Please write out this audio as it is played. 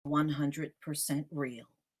100% Real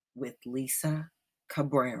with Lisa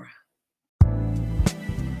Cabrera.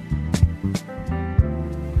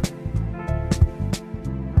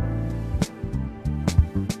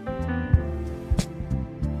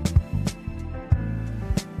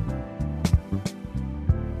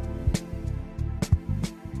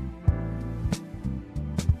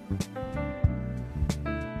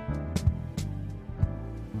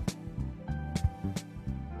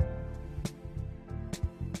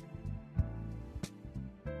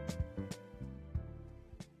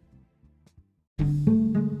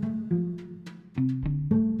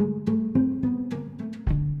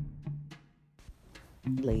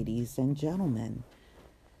 Ladies and gentlemen,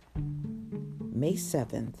 May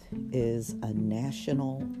 7th is a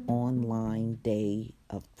National Online Day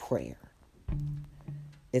of Prayer.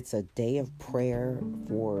 It's a day of prayer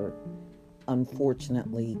for,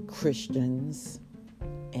 unfortunately, Christians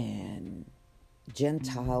and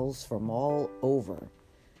Gentiles from all over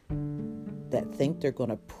that think they're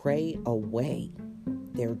going to pray away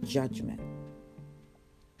their judgment,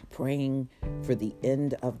 praying for the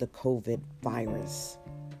end of the COVID virus.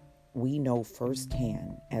 We know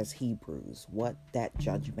firsthand as Hebrews what that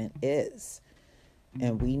judgment is.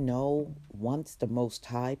 And we know once the Most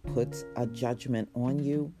High puts a judgment on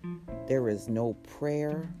you, there is no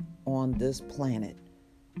prayer on this planet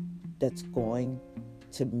that's going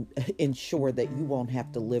to ensure that you won't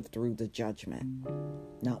have to live through the judgment.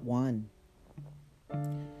 Not one.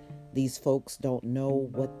 These folks don't know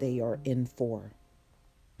what they are in for.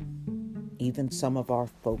 Even some of our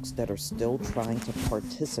folks that are still trying to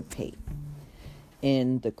participate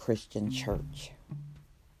in the Christian church,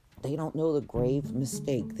 they don't know the grave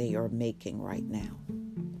mistake they are making right now.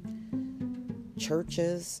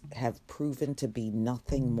 Churches have proven to be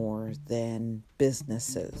nothing more than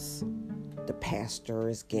businesses. The pastor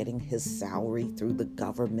is getting his salary through the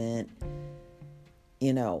government,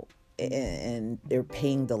 and they're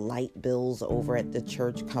paying the light bills over at the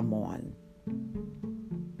church. Come on.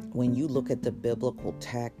 When you look at the biblical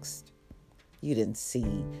text, you didn't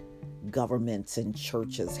see governments and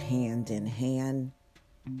churches hand in hand.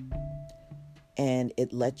 And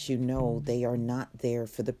it lets you know they are not there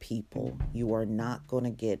for the people. You are not going to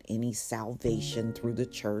get any salvation through the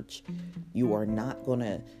church. You are not going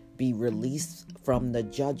to be released from the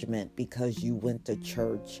judgment because you went to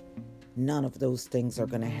church. None of those things are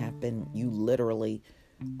going to happen. You literally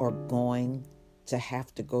are going to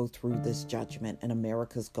have to go through this judgment, and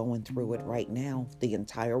America's going through it right now, the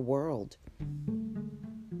entire world.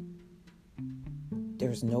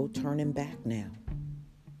 There's no turning back now.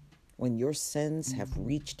 When your sins have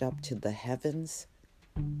reached up to the heavens,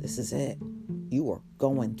 this is it. You are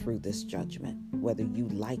going through this judgment, whether you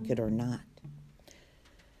like it or not.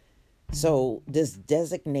 So this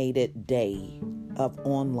designated day of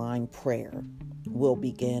online prayer will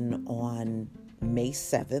begin on May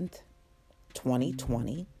 7th,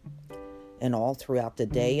 2020, and all throughout the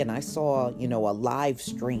day. And I saw, a live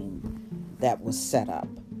stream that was set up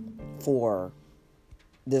for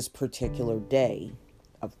this particular day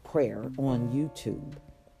of prayer on YouTube.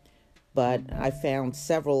 But I found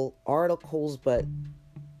several articles, but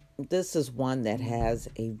this is one that has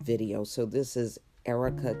a video. So this is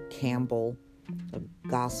Erica Campbell, a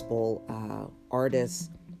gospel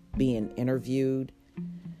artist, being interviewed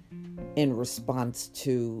in response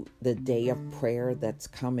to the day of prayer that's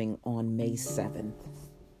coming on May 7th.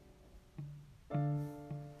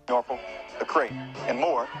 Norfolk, The Crate, and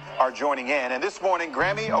more are joining in. And this morning,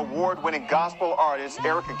 Grammy Award-winning gospel artist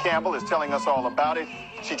Erica Campbell is telling us all about it.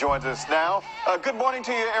 She joins us now. Good morning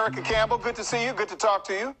to you, Erica Campbell. Good to see you. Good to talk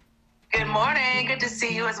to you. Good morning. Good to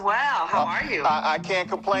see you as well. How are you? I can't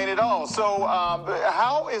complain at all. So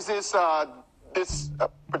how is this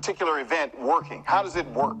particular event working? How does it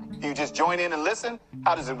work? Do you just join in and listen?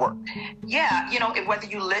 How does it work? Yeah, whether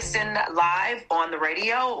you listen live on the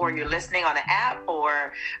radio or you're listening on an app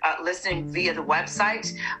or listening via the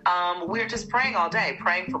website, we're just praying all day,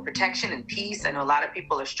 praying for protection and peace. I know a lot of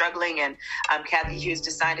people are struggling, and Kathy Hughes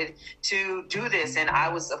decided to do this. And I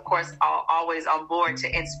was, of course, always on board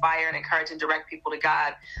to inspire and encourage and direct people to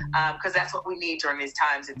God, because that's what we need during these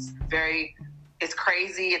times. It's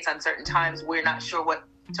crazy. It's uncertain times. We're not sure what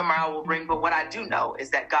tomorrow will bring, but what I do know is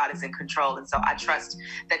that God is in control. And so I trust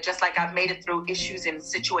that just like I've made it through issues and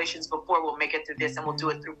situations before, we'll make it through this, and we'll do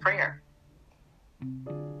it through prayer.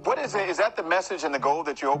 What is it? Is that the message and the goal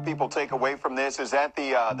that you hope people take away from this? Is that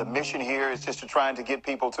the mission here, is just to try to get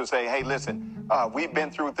people to say, hey, listen, we've been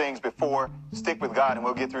through things before, stick with God and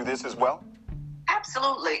we'll get through this as well?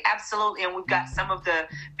 Absolutely. And we've got some of the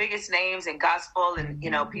biggest names in gospel and,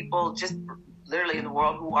 people just literally in the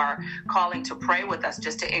world who are calling to pray with us,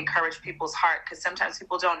 just to encourage people's heart, because sometimes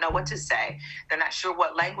people don't know what to say. They're not sure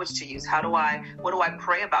what language to use. What do I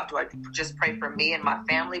pray about? Do I just pray for me and my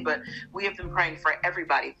family? But we have been praying for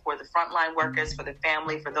everybody, for the frontline workers, for the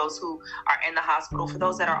family, for those who are in the hospital, for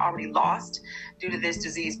those that are already lost due to this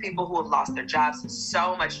disease, people who have lost their jobs.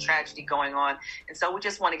 So much tragedy going on. And so we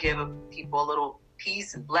just want to give people a little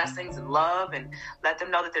peace and blessings and love, and let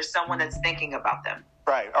them know that there's someone that's thinking about them.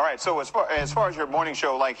 Right. All right. So as far as your morning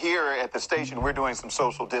show, like here at the station, we're doing some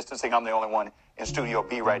social distancing. I'm the only one in Studio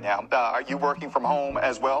B right now. Are you working from home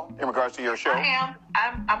as well in regards to your show? I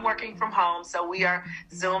am. I'm working from home. So we are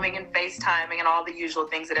Zooming and FaceTiming and all the usual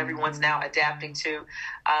things that everyone's now adapting to.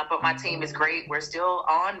 But my team is great. We're still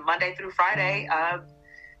on Monday through Friday.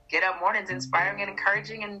 Get up mornings inspiring and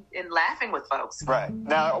encouraging and laughing with folks. Right.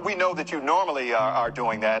 Now, we know that you normally are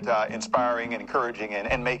doing that, inspiring and encouraging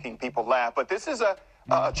and making people laugh. But this is a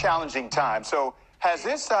challenging time. So has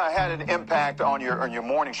this had an impact on your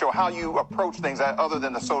morning show, how you approach things other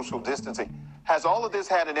than the social distancing? Has all of this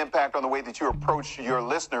had an impact on the way that you approach your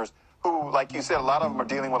listeners who, like you said, a lot of them are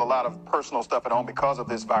dealing with a lot of personal stuff at home because of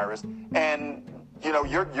this virus? And, you know,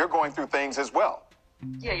 you're going through things as well.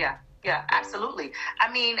 Yeah, absolutely.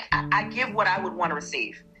 I mean, I give what I would want to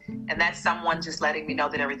receive. And that's someone just letting me know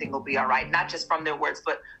that everything will be all right, not just from their words,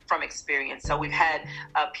 but from experience. So we've had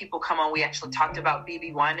people come on. We actually talked about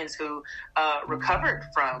BB Winans who recovered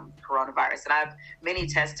from coronavirus. And I have many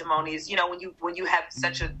testimonies. You know, when you have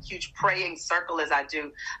such a huge praying circle as I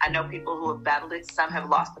do, I know people who have battled it. Some have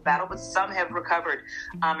lost the battle, but some have recovered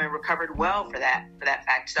and recovered well for that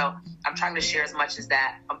fact. So I'm trying to share as much of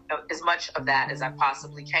that as I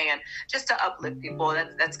possibly can, just to uplift people.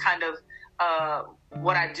 That's kind of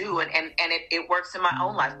what I do, and it works in my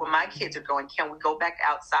own life. When my kids are going, can we go back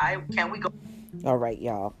outside? Can we go? All right,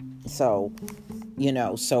 y'all. So,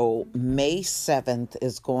 so May 7th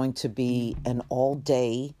is going to be an all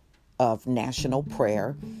day of national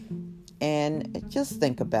prayer. And just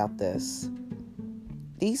think about this.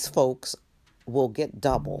 These folks will get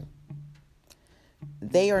double.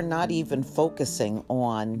 They are not even focusing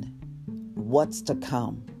on what's to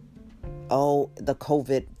come. Oh, the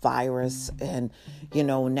COVID virus and,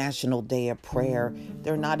 National Day of Prayer.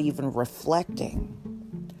 They're not even reflecting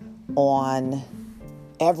on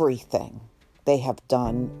everything they have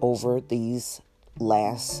done over these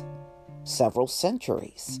last several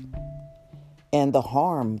centuries and the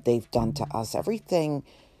harm they've done to us. Everything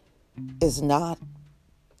is not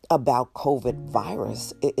about COVID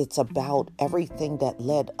virus. It's about everything that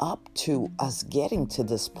led up to us getting to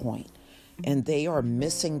this point. And they are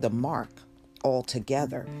missing the mark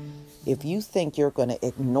altogether. If you think you're going to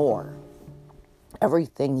ignore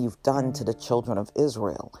everything you've done to the children of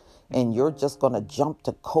Israel, and you're just going to jump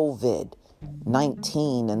to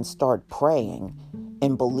COVID-19 and start praying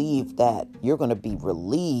and believe that you're going to be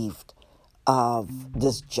relieved of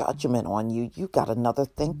this judgment on you, you got another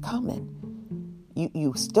thing coming.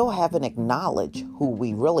 You still haven't acknowledged who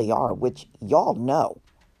we really are, which y'all know.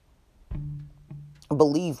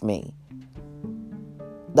 Believe me.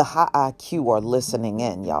 The high IQ are listening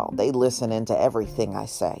in, y'all. They listen into everything I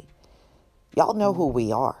say. Y'all know who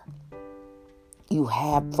we are. You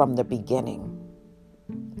have from the beginning.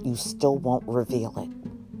 You still won't reveal it.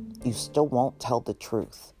 You still won't tell the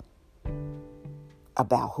truth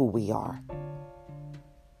about who we are.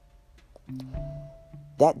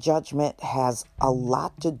 That judgment has a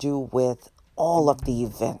lot to do with all of the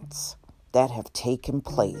events that have taken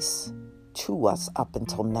place to us up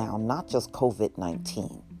until now, not just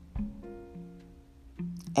COVID-19.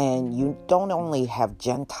 And you don't only have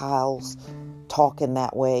Gentiles talking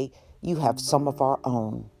that way, you have some of our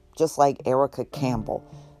own, just like Erica Campbell,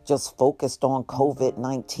 just focused on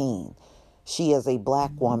COVID-19. She, as a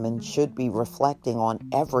Black woman, should be reflecting on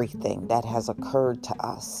everything that has occurred to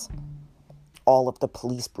us. All of the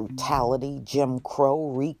police brutality, Jim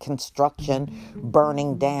Crow, Reconstruction,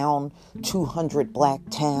 burning down 200 Black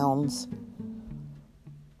towns,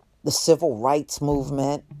 the civil rights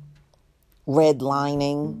movement,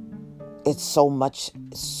 redlining. It's so much,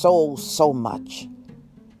 so much.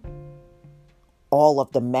 All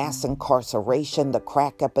of the mass incarceration, the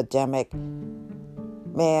crack epidemic.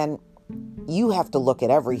 Man, you have to look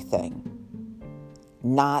at everything,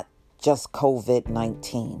 not just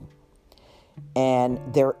COVID-19.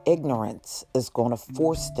 And their ignorance is going to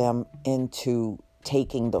force them into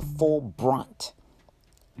taking the full brunt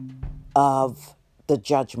of the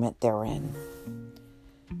judgment they're in.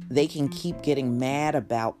 They can keep getting mad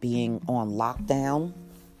about being on lockdown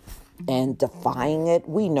and defying it,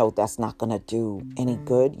 we know that's not going to do any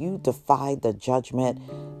good. You defy the judgment,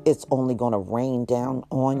 it's only going to rain down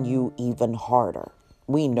on you even harder.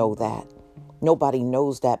 We know that. Nobody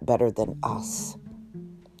knows that better than us.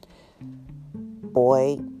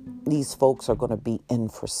 Boy, these folks are going to be in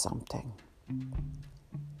for something.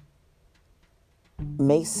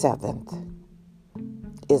 May 7th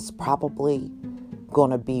is probably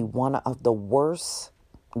going to be one of the worst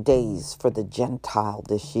days for the Gentile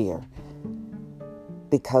this year.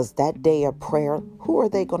 Because that day of prayer, who are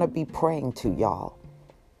they going to be praying to, y'all?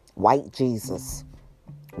 White Jesus.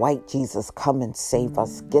 White Jesus, come and save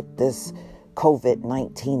us. Get this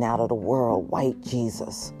COVID-19 out of the world. White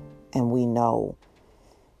Jesus. And we know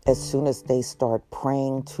as soon as they start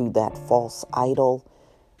praying to that false idol,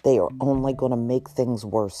 they are only going to make things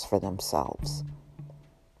worse for themselves.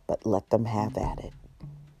 But let them have at it.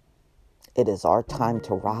 It is our time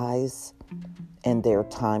to rise and their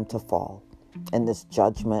time to fall. And this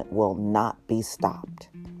judgment will not be stopped.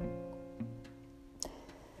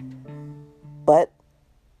 But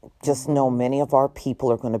just know many of our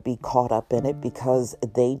people are going to be caught up in it because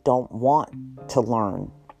they don't want to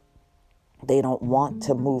learn. They don't want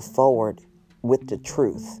to move forward with the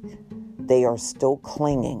truth. They are still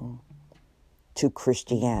clinging to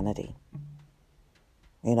Christianity.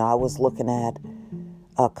 You know, I was looking at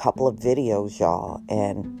a couple of videos, y'all,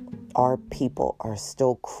 and our people are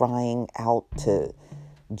still crying out to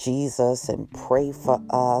Jesus and pray for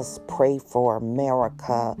us, pray for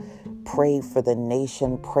America, pray for the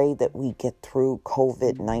nation, pray that we get through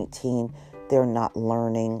COVID-19. They're not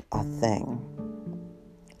learning a thing.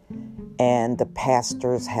 And the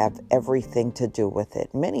pastors have everything to do with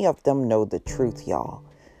it. Many of them know the truth, y'all,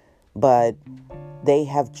 but they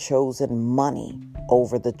have chosen money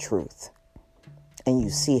over the truth. And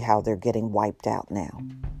you see how they're getting wiped out now.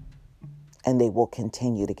 And they will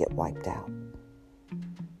continue to get wiped out.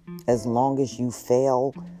 As long as you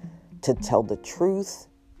fail to tell the truth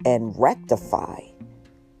and rectify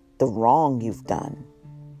the wrong you've done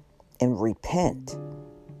and repent.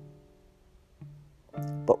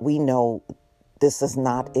 But we know this is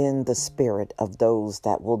not in the spirit of those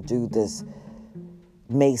that will do this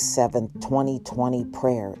May 7th, 2020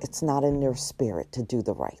 prayer. It's not in their spirit to do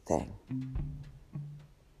the right thing.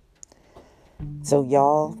 So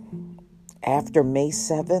y'all, after May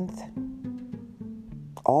 7th,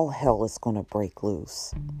 all hell is going to break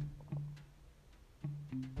loose.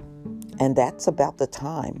 And that's about the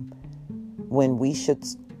time when we should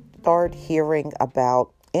start hearing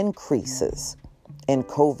about increases in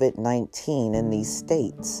COVID-19 in these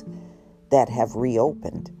states that have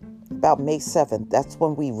reopened. About May 7th, that's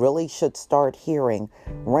when we really should start hearing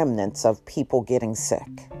remnants of people getting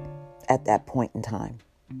sick at that point in time.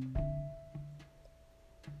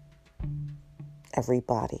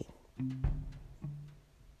 Everybody,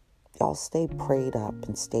 y'all stay prayed up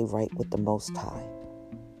and stay right with the Most High.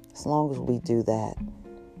 As long as we do that,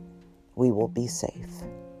 we will be safe.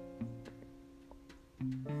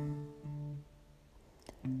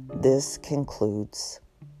 This concludes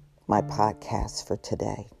my podcast for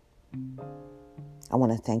today. I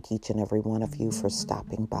want to thank each and every one of you for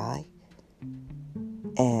stopping by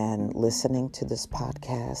and listening to this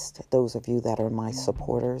podcast. Those of you that are my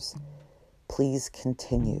supporters, please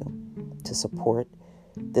continue to support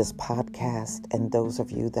this podcast. And those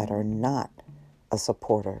of you that are not a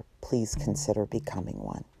supporter, please consider becoming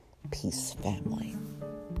one. Peace, family.